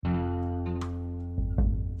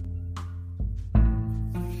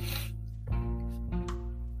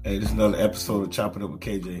Hey, this is another episode of Chop It Up with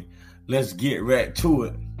KJ. Let's get right to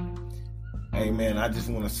it. Hey, man, I just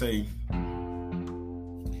want to say,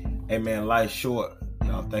 hey, man, life's short.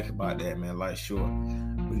 Y'all think about that, man. Life's short.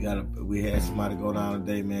 We had somebody go down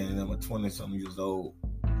today, man, and I'm 20-something years old.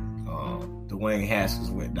 Dwayne Haskins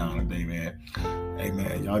went down today, man. Hey,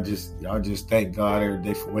 man, y'all just thank God every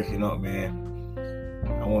day for waking up, man.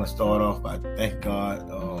 I want to start off by thank God.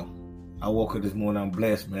 I woke up this morning, I'm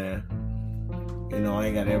blessed, man. You know, I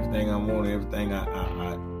ain't got everything I want, everything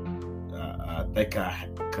I think I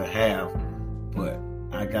could have, but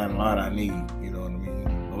I got a lot I need. You know what I mean?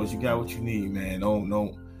 As long as you got what you need, man,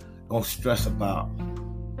 don't stress about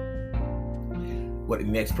what the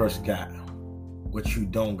next person got, what you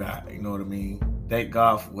don't got. You know what I mean? Thank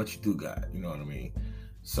God for what you do got. You know what I mean?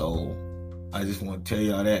 So I just want to tell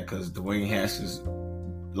y'all that because Dwayne Haskins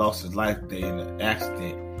lost his life today in an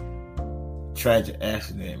accident. Tragic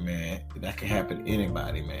accident, man. That can happen to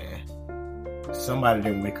anybody, man. Somebody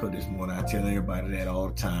didn't wake up this morning. I tell everybody that all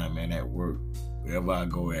the time, man, at work, wherever I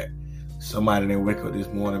go at. Somebody didn't wake up this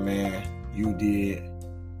morning, man. You did.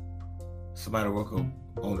 Somebody woke up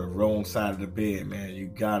on the wrong side of the bed, man. You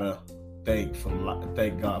gotta thank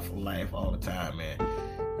God for life all the time, man.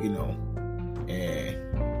 You know,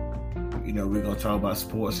 and you know we're gonna talk about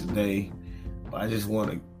sports today, but I just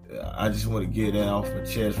want to get that off my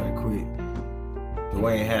chest right quick.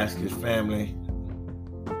 Dwayne Haskins family,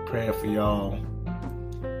 praying for y'all.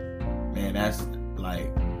 Man, that's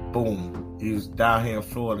like, boom. He was down here in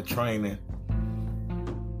Florida training,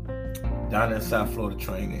 down in South Florida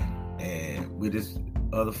training, and with his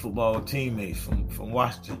other football teammates from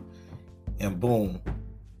Washington, and boom,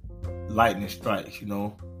 lightning strikes, you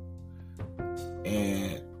know.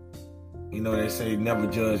 And, you know, they say never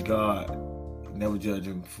judge God, never judge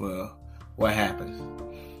him for what happens.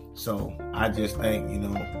 So I just think, you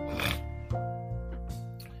know,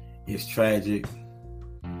 it's tragic.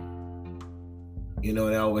 You know,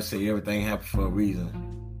 they always say everything happens for a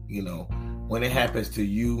reason. You know, when it happens to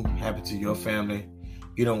you, happens to your family,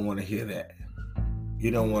 you don't want to hear that.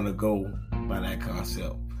 You don't want to go by that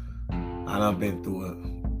concept. I done been through it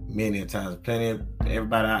many times.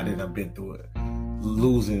 Everybody out there done been through it.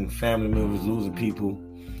 Losing family members, losing people.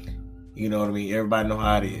 You know what I mean? Everybody know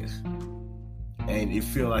how it is. And you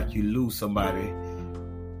feel like you lose somebody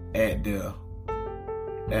at the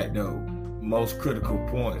most critical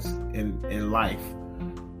points in life,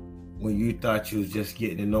 when you thought you was just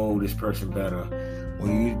getting to know this person better,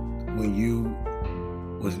 when you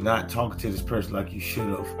was not talking to this person like you should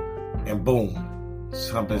have, and boom,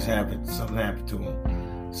 something happened to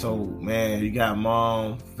him. So man, you got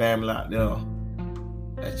mom, family out there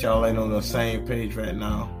that y'all ain't on the same page right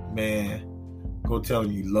now, man. Go tell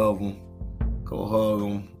them you love them. Go hug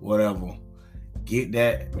them, whatever. Get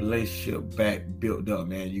that relationship back built up,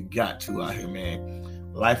 man. You got to out here,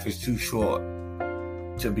 man. Life is too short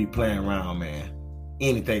to be playing around, man.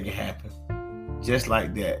 Anything can happen. Just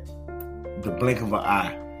like that. The blink of an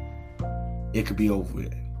eye, it could be over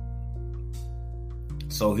with.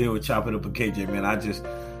 So here with Chop It Up with KJ, man. I just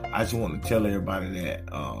want to tell everybody that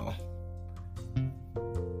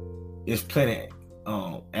there's plenty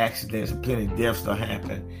accidents and plenty deaths that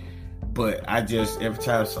happen. But every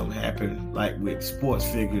time something happens, like with sports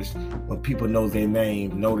figures, when people know their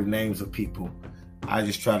name, know the names of people, I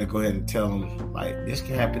just try to go ahead and tell them, like, this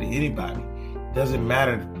can happen to anybody. It doesn't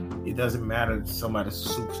matter if somebody's a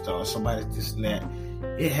superstar, somebody's this and that.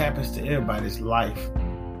 It happens to everybody's life.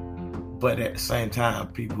 But at the same time,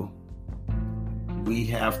 people, we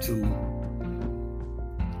have to,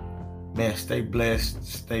 man, stay blessed,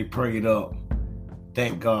 stay prayed up.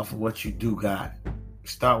 Thank God for what you do got.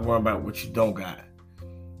 Stop worrying about what you don't got.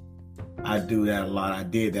 I do that a lot. I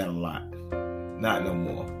did that a lot. Not no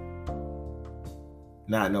more.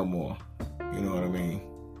 You know what I mean?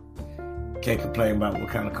 Can't complain about what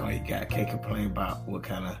kind of car you got. Can't complain about what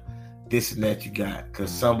kind of this and that you got. Because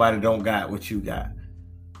somebody don't got what you got.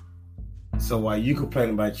 So while you complain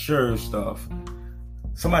about your stuff,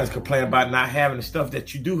 somebody's complaining about not having the stuff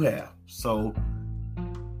that you do have. So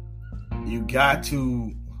you got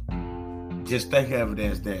to just think of it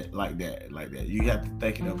as that, like that. You have to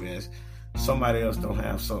think of it as somebody else don't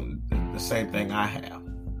have something, the same thing I have.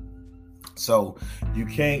 So you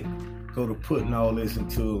can't go to putting all this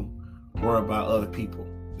into worry about other people.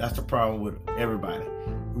 That's the problem with everybody.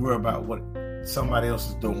 You worry about what somebody else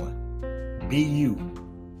is doing. Be you.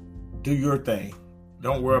 Do your thing.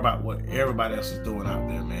 Don't worry about what everybody else is doing out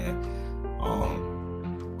there, man.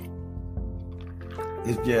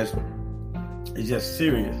 It's just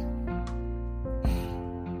serious.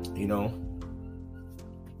 You know,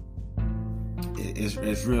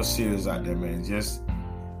 it's real serious out there, man. Just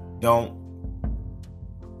Don't,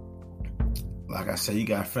 like I said, you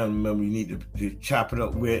got a family member you need to chop it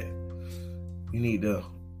up with. You need to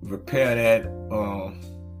repair that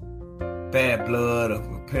bad blood, or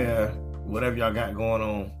repair whatever y'all got going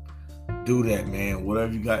on. Do that, man.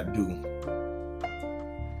 Whatever you got to do.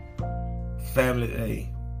 Family,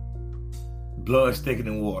 hey, blood's thicker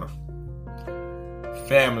than water.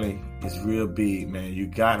 Family is real big, man. You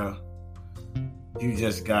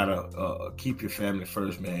just gotta keep your family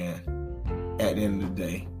first, man. At the end of the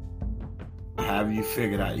day, however you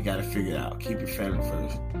figure it out, you gotta figure it out. Keep your family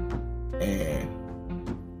first. And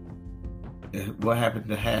what happened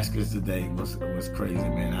to Haskins today was crazy,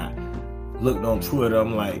 man. I looked on Twitter.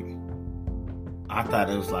 I'm like, I thought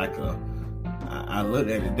it was like I looked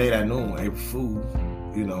at the date I knew him, April Fool.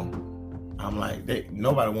 You know, I'm like,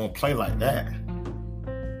 nobody want to play like that.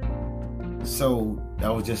 So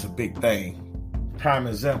that was just a big thing. Prime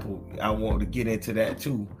example. I want to get into that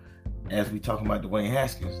too, as we talking about Dwayne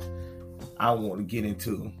Haskins. I want to get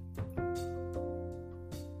into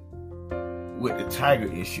with the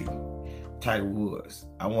Tiger issue. Tiger Woods.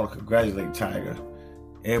 I want to congratulate Tiger.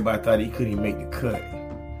 Everybody thought he couldn't even make the cut.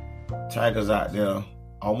 Tiger's out there,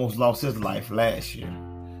 almost lost his life last year.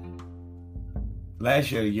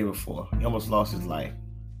 Last year, the year before, he almost lost his life.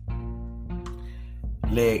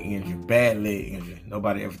 Leg injury, bad leg injury.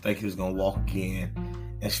 Nobody ever think he was gonna walk again,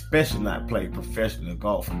 especially not play professional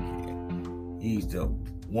golf again. He's the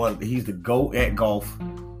GOAT at golf.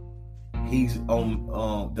 He's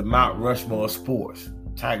on the Mount Rushmore of sports.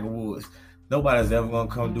 Tiger Woods. Nobody's ever gonna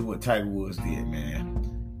come do what Tiger Woods did, man.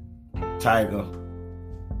 Tiger,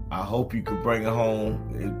 I hope you could bring it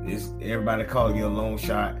home. It's everybody calling you a long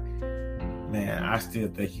shot, man. I still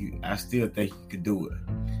think you could do it.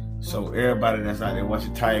 So everybody that's out there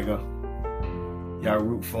watching Tiger, y'all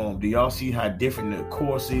root for him. Do y'all see how different the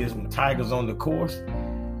course is when Tiger's on the course?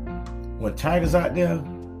 When Tiger's out there,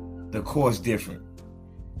 the course different.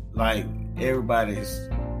 Like everybody's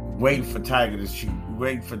waiting for Tiger to shoot,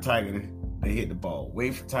 waiting for Tiger to hit the ball,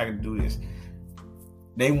 waiting for Tiger to do this.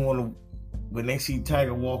 They want to, when they see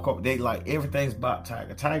Tiger walk up, they like everything's about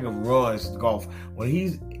Tiger. Tiger runs golf. When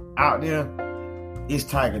he's out there, it's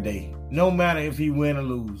Tiger Day. No matter if he win or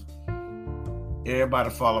lose, everybody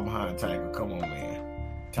follow behind Tiger. Come on,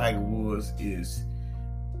 man. Tiger Woods is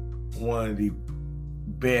one of the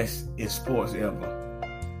best in sports ever.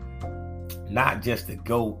 Not just the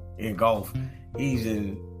GOAT in golf. He's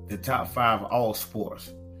in the top 5 of all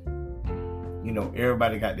sports. You know,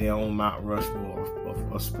 everybody got their own Mount Rushmore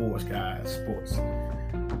of sports guys, sports.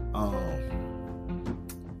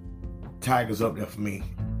 Tiger's up there for me.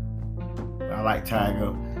 I like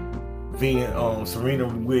Tiger. Serena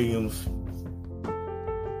Williams,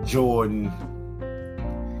 Jordan.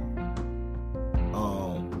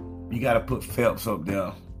 You got to put Phelps up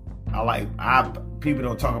there. People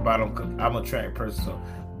don't talk about him because I'm a track person. So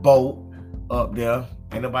Bolt up there.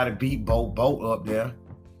 Ain't nobody beat Bolt. Bolt up there.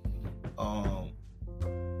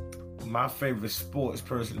 My favorite sports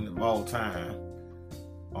person of all time,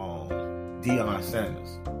 Deion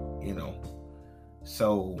Sanders. You know,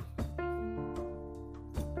 so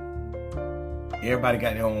everybody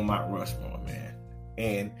got their own Mount Rushmore, man,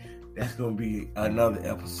 and that's gonna be another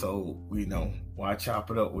episode. You know, where I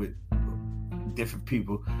chop it up with different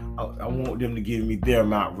people. I want them to give me their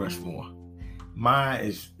Mount Rushmore. Mine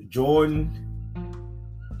is Jordan,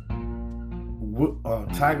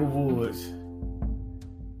 Tiger Woods,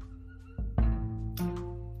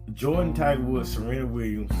 Tiger Woods, Serena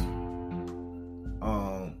Williams,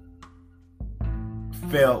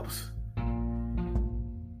 Phelps,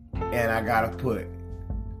 and I gotta put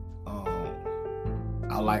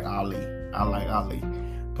I like Ali,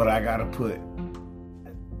 but I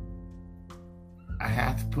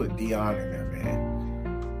have to put Deion in there,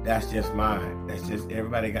 man. That's just mine. That's just,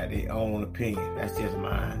 everybody got their own opinion. That's just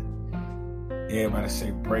mine. Everybody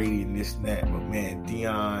say Brady and this and that, but man,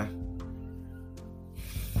 Deion,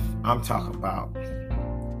 I'm talking about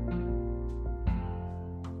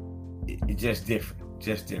it's just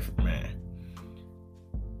different, man.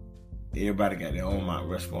 Everybody got their own Mount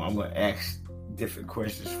Rushmore. I'm gonna ask different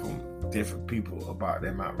questions from different people about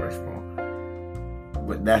their Mount Rushmore,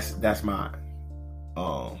 but that's mine.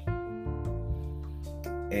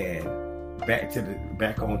 And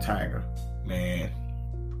back on Tiger, man.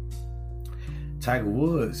 Tiger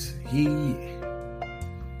Woods, he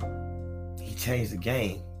changed the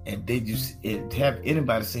game. And have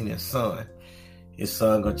anybody seen his son? His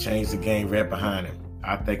son gonna change the game right behind him.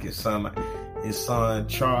 I think his son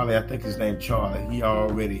Charlie, I think his name Charlie, he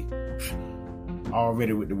already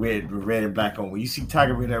already with the red and black on. When you see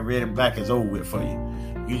Tiger with that red and black, it's over with for you.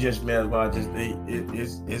 You just may as well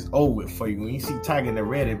it's over with for you. When you see Tiger in the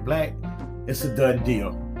red and black, it's a done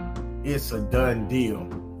deal. It's a done deal.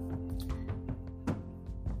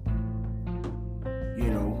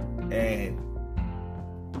 And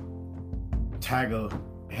Tiger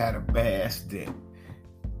had a bad accident.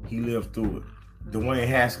 He lived through it. Dwayne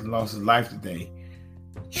Haskins lost his life today.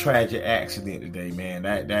 Tragic accident today, man.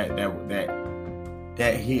 That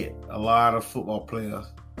hit a lot of football players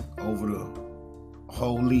over the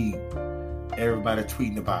whole league. Everybody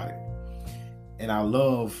tweeting about it. And I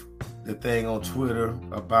love the thing on Twitter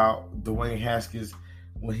about Dwayne Haskins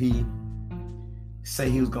when he say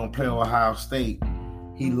he was gonna play Ohio State.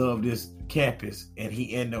 He loved this campus, and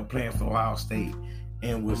he ended up playing for Ohio State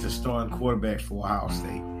and was the starting quarterback for Ohio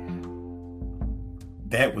State.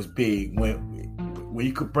 That was big when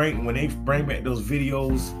they bring back those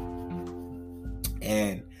videos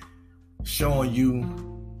and showing you,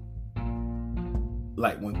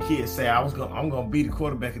 like when kids say I'm gonna be the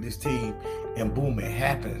quarterback of this team, and boom, it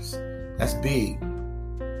happens. That's big.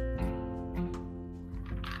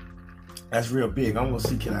 That's real big. I'm gonna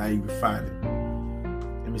see, can I even find it?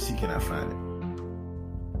 Let me see, can I find it?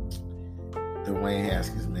 Dwayne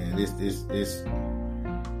Haskins, man.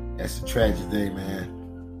 That's a tragic day, man.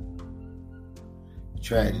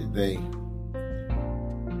 Tragic day.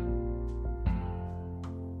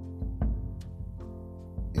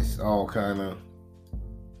 It's all kind of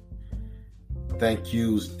thank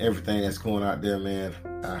yous, everything that's going out there, man.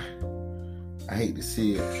 I hate to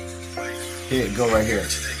see it. Here it go right here.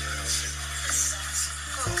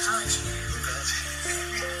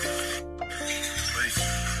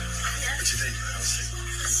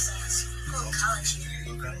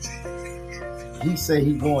 He say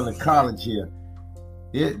he going to college here.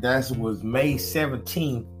 That was May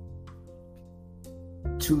 17th,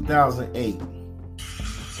 2008.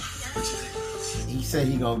 He said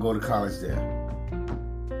he gonna go to college there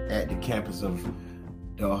at the campus of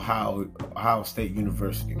the Ohio State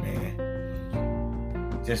University, man.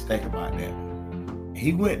 Just think about that.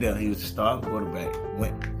 He went there. He was the starting quarterback.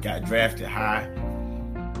 Got drafted high.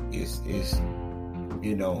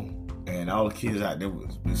 And all the kids out there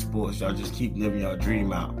with sports, y'all just keep living your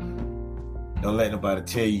dream out. Don't let nobody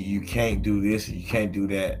tell you you can't do this and you can't do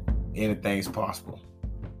that. Anything's possible.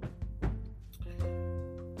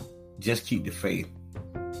 Just keep the faith.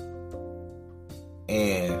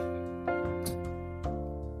 And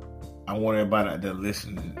I want everybody out there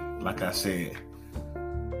listening, like I said,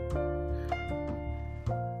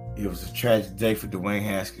 it was a tragic day for Dwayne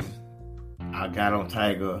Haskins. I got on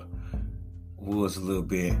Tiger Woods a little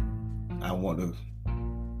bit. I want to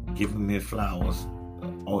give him his flowers,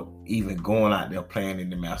 or even going out there playing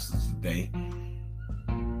in the Masters today.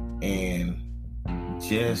 And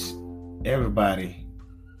just everybody,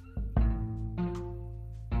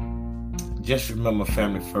 just remember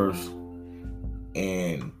family first.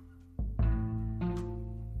 And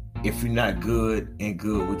if you're not good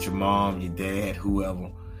with your mom, your dad,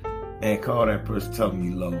 whoever, man, call that person, tell them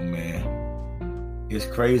you love them, man. It's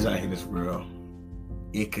crazy out here in this world.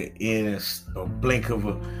 It could in a blink of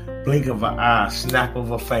an eye, snap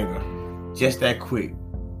of a finger, just that quick,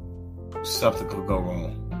 something could go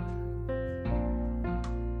wrong.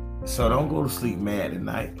 So don't go to sleep mad at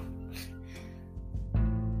night.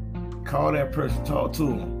 Call that person, talk to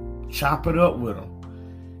them, chop it up with them,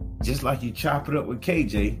 just like you chop it up with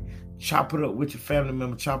KJ. Chop it up with your family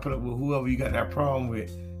member. Chop it up with whoever you got that problem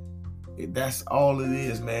with. That's all it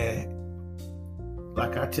is, man.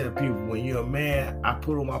 Like I tell people, when you're a man, I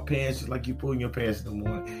put on my pants just like you put on your pants in the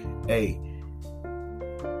morning. Hey,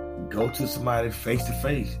 go to somebody face to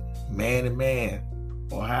face, man to man,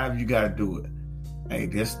 or however you gotta do it. Hey,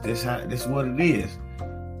 this what it is.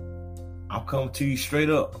 I'm coming to you straight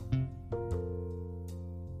up.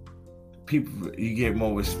 People, you get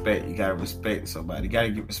more respect. You gotta respect somebody. You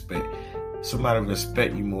gotta get respect. Somebody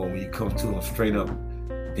respect you more when you come to them straight up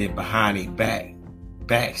than behind their back,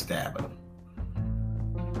 backstabbing them.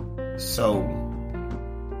 So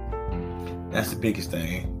that's the biggest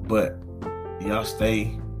thing. But y'all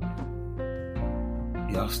stay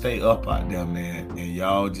up out there, man, and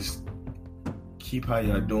y'all just keep how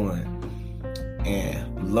y'all doing,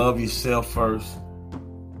 and love yourself first,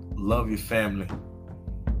 love your family,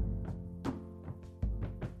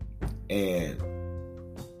 and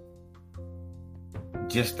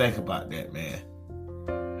just think about that, man,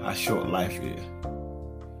 how short life is.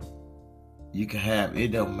 You can have,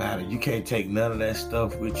 it don't matter. You can't take none of that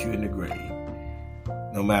stuff with you in the grave,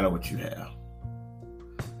 no matter what you have.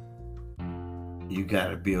 You got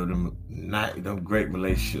to build them great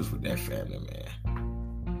relationships with that family, man.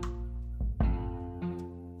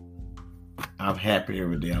 I'm happy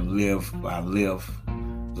every day. I live,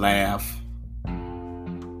 laugh.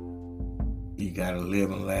 You gotta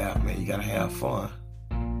live and laugh, man. You gotta have fun.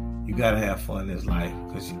 You gotta have fun in this life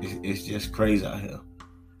because it's just crazy out here.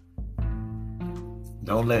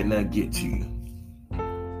 Don't let nothing get to you.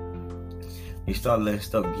 You start letting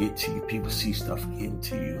stuff get to you. People see stuff getting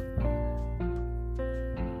to you.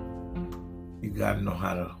 You gotta know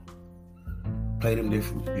how to play them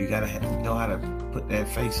different. You gotta know how to put that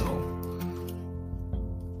face on.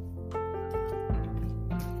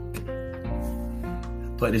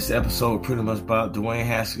 But this episode pretty much about Dwayne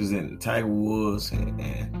Haskins and Tiger Woods, and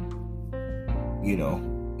you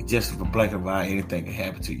know, just a blink of an eye, anything can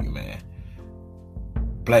happen to you, man.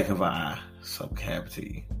 Blink of an eye, something can happen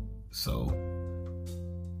to you. So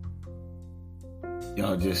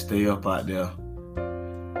y'all just stay up out there,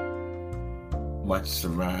 watch your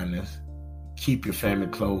surroundings, keep your family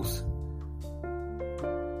close.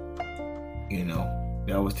 You know,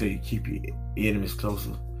 they always tell you keep your enemies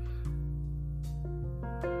closer.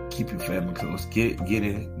 Keep your family close. Get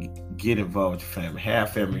involved with your family.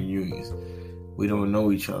 Have family reunions. We don't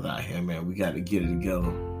know each other out here, man. We got to get it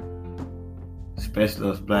together. Especially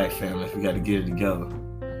us black families, we got to get it together.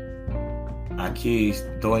 Our kids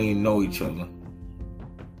don't even know each other.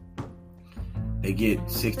 They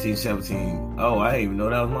get 16, 17. Oh, I didn't even know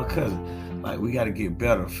that was my cousin. Like, we got to get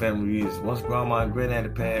better. Family reunions. Once grandma and granddaddy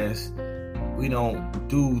pass, we don't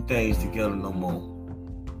do things together no more.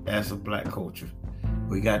 That's a black culture.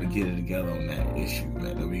 We got to get it together on that issue,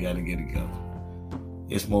 man. We got to get it together.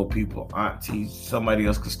 It's more people, aunties, somebody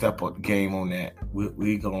else could step up the game on that.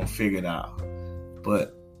 We gonna figure it out.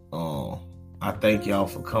 But I thank y'all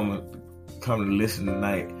for coming to listen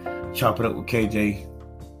tonight. Chop it up with KJ.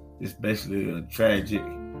 It's basically a tragic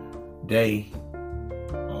day,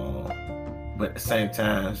 but at the same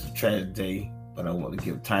time, it's a tragic day. But I want to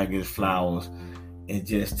give Tiger his flowers. And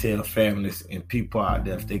just tell families and people out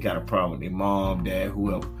there if they got a problem with their mom, dad,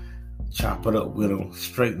 whoever, chop it up with them,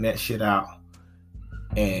 straighten that shit out,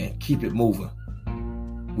 and keep it moving.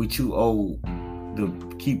 We too old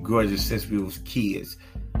to keep grudges since we was kids.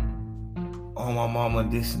 Oh, my mama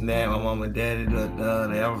this and that, my mama and daddy, they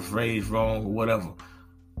was raised wrong or whatever.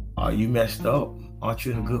 Are you messed up? Aren't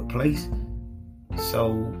you in a good place?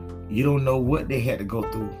 So you don't know what they had to go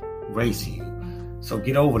through raising you. So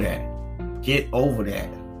get over that. Get over that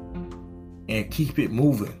and keep it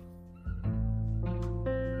moving.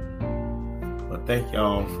 But thank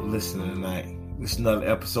y'all for listening tonight. This is another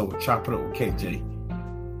episode of Chop It Up with KJ.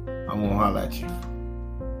 I'm gonna holler at you.